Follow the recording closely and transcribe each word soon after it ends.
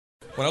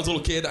When I was a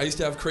little kid, I used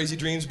to have crazy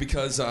dreams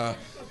because, well,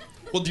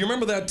 do you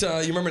remember that,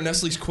 you remember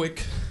Nestle's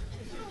Quick?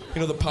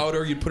 You know, the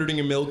powder, you'd put it in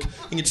your milk,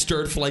 and you'd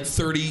stir it for like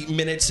 30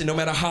 minutes, and no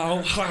matter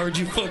how hard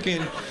you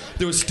fucking,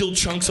 there was still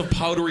chunks of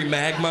powdery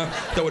magma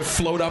that would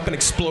float up and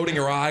explode in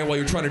your eye while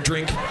you're trying to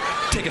drink.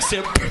 Take a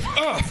sip.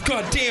 Oh,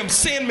 goddamn,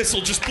 sand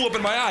missile just blew up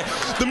in my eye.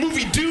 The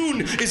movie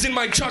Dune is in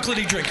my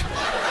chocolatey drink.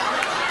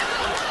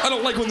 I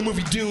don't like when the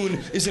movie Dune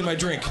is in my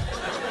drink.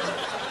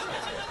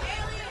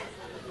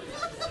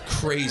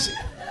 Crazy.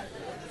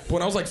 But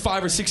when I was like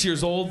 5 or 6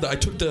 years old, I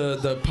took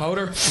the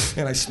powder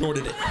and I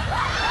snorted it.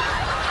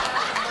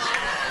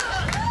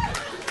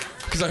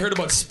 Because I heard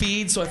about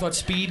speed, so I thought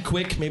speed,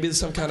 quick, maybe there's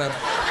some kind of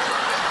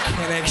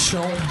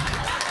connection.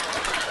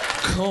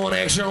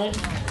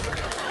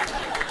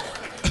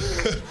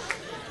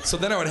 So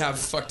then I would have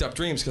fucked up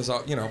dreams because,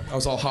 you know, I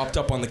was all hopped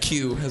up on the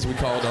queue, as we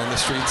call it on the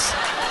streets.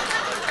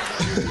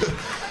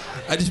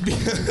 I'd just be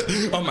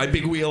on my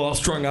big wheel all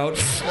strung out.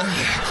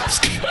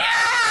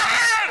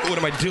 What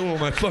am I doing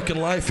with my fucking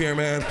life here,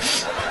 man?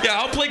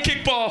 Yeah, I'll play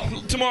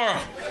kickball tomorrow.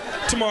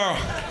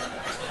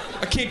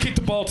 I can't kick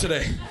the ball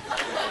today.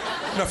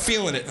 I'm not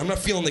feeling it. I'm not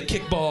feeling the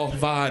kickball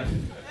vibe.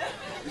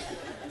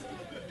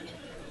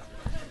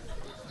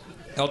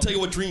 I'll tell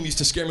you what dream used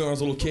to scare me when I was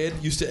a little kid.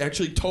 Used to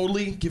actually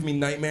totally give me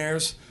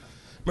nightmares.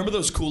 Remember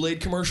those Kool-Aid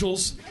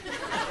commercials?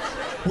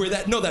 Where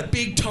that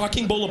big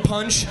talking bowl of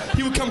punch,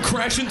 he would come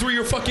crashing through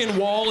your fucking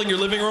wall in your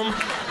living room.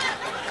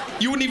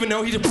 You wouldn't even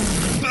know. He'd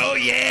just, oh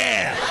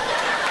yeah!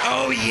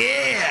 Oh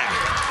yeah!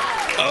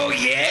 Oh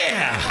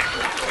yeah!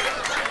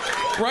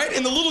 Right?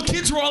 And the little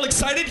kids were all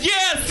excited.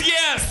 Yes,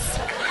 yes!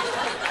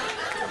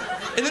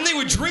 And then they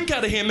would drink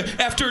out of him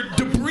after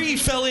debris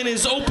fell in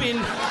his open,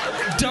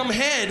 dumb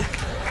head.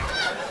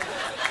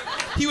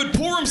 He would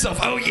pour himself.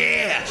 Oh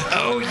yeah!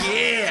 Oh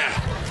yeah!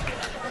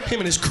 Him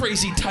and his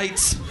crazy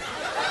tights.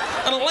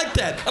 I don't like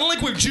that. I don't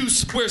like where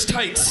Juice wears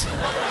tights.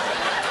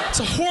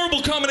 It's a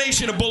horrible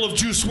combination, a bowl of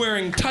Juice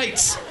wearing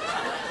tights.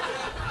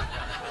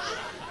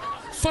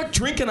 Fuck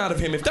drinking out of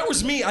him. If that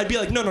was me, I'd be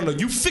like, no,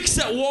 you fix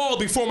that wall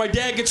before my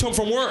dad gets home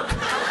from work.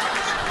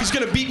 He's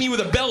gonna beat me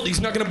with a belt.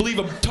 He's not gonna believe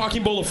a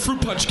talking bowl of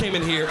fruit punch came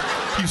in here.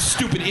 You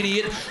stupid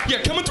idiot.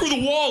 Yeah, coming through the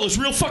wall is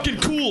real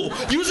fucking cool.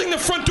 Using the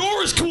front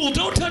door is cool.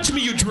 Don't touch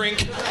me, you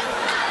drink.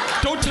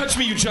 Don't touch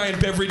me, you giant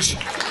beverage.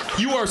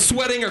 You are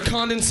sweating or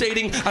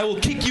condensating. I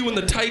will kick you in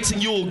the tights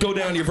and you will go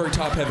down to your very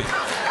top heavy.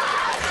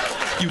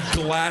 You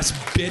glass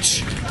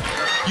bitch.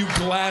 You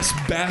glass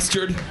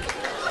bastard.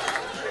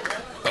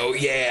 Oh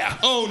yeah.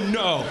 Oh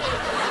no.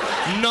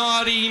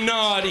 Naughty,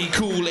 naughty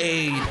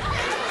Kool-Aid.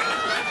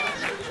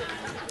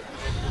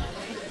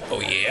 Oh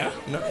yeah?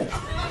 No.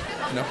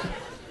 No.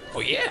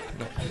 Oh yeah?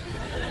 No.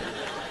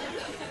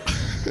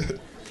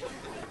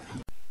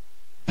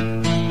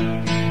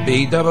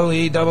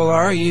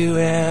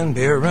 B-double-E-double-R-U-N,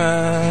 beer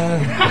run.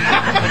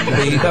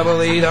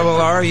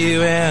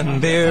 B-double-E-double-R-U-N,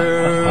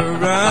 beer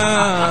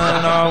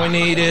run. All we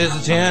need is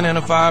a 10 and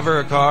a 5 or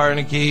a car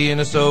and a key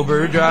and a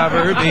sober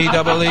driver.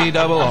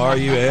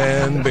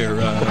 B-double-E-double-R-U-N, beer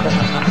run.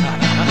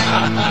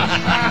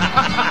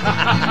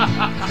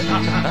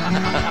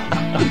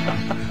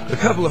 A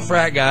couple of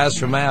frat guys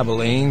from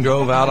Abilene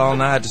drove out all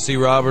night to see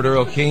Robert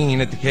Earl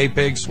Keen at the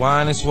K-Pig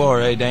Swine and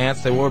Soiree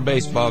dance. They wore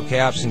baseball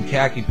caps and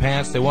khaki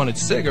pants. They wanted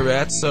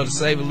cigarettes, so to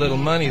save a little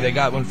money, they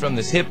got one from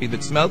this hippie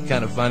that smelled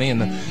kind of funny. And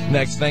the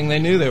next thing they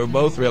knew, they were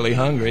both really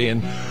hungry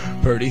and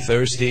pretty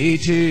thirsty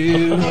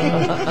too.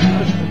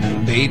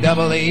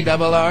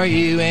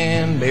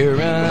 B-double-E-double-R-U-N, beer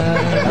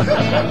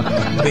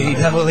run.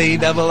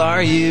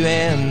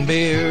 B-double-E-double-R-U-N,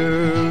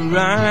 beer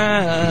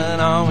run.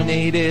 All we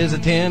need is a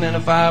 10 and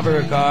a 5 or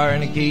a car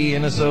and a key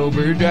and a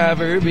sober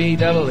driver.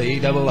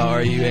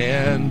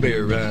 B-double-E-double-R-U-N,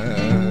 beer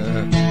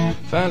run.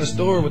 Found a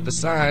store with the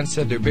sign,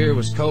 said their beer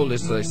was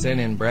coldest, so they sent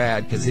in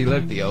Brad, 'cause he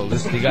looked the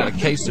oldest. He got a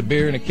case of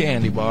beer and a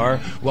candy bar,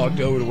 walked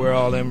over to where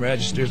all them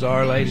registers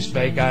are, laid his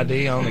fake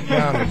ID on the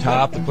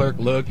countertop. The clerk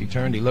looked, he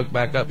turned, he looked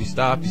back up, he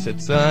stopped, he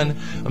said, son,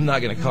 I'm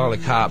not gonna call the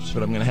cops,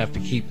 but I'm gonna have to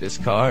keep this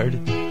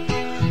card.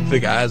 The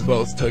guys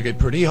both took it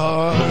pretty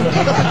hard.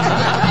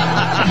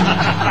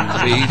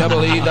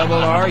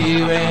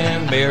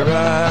 B-double-E-double-R-U-N, beer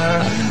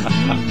run.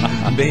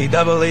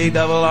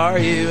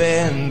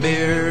 B-double-E-double-R-U-N,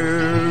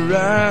 beer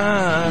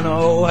run.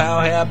 Oh, how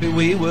happy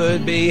we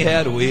would be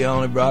had we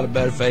only brought a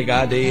better fake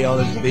ID on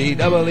this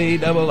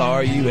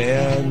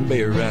B-double-E-double-R-U-N,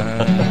 beer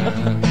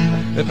run.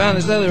 They found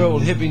this other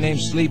old hippie named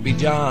Sleepy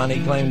John.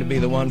 He claimed to be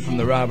the one from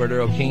the Robert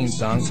Earl Keen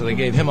song, so they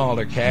gave him all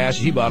their cash.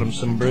 He bought them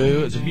some brew.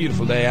 It was a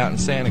beautiful day out in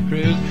Santa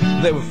Cruz.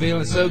 They were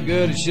feeling so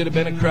good it should have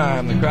been a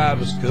crime. The crowd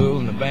was cool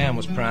and the band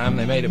was prime.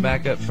 They made it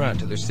back up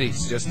front to their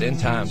seats just in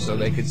time so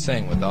they could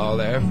sing with all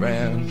their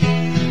friends.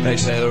 They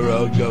say the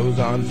road goes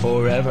on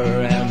forever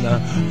and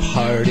the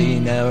party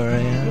never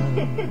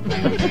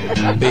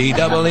ends.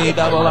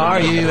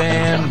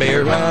 B-double-E-double-R-U-N,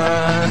 beer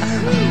run.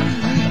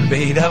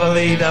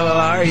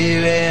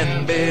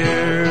 B-double-E-double-R-U-N,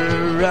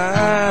 beer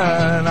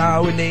run.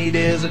 All we need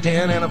is a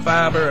 10 and a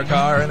 5 or a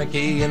car and a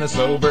key and a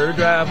sober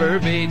driver.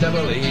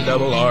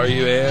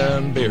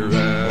 B-double-E-double-R-U-N, beer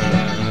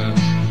run.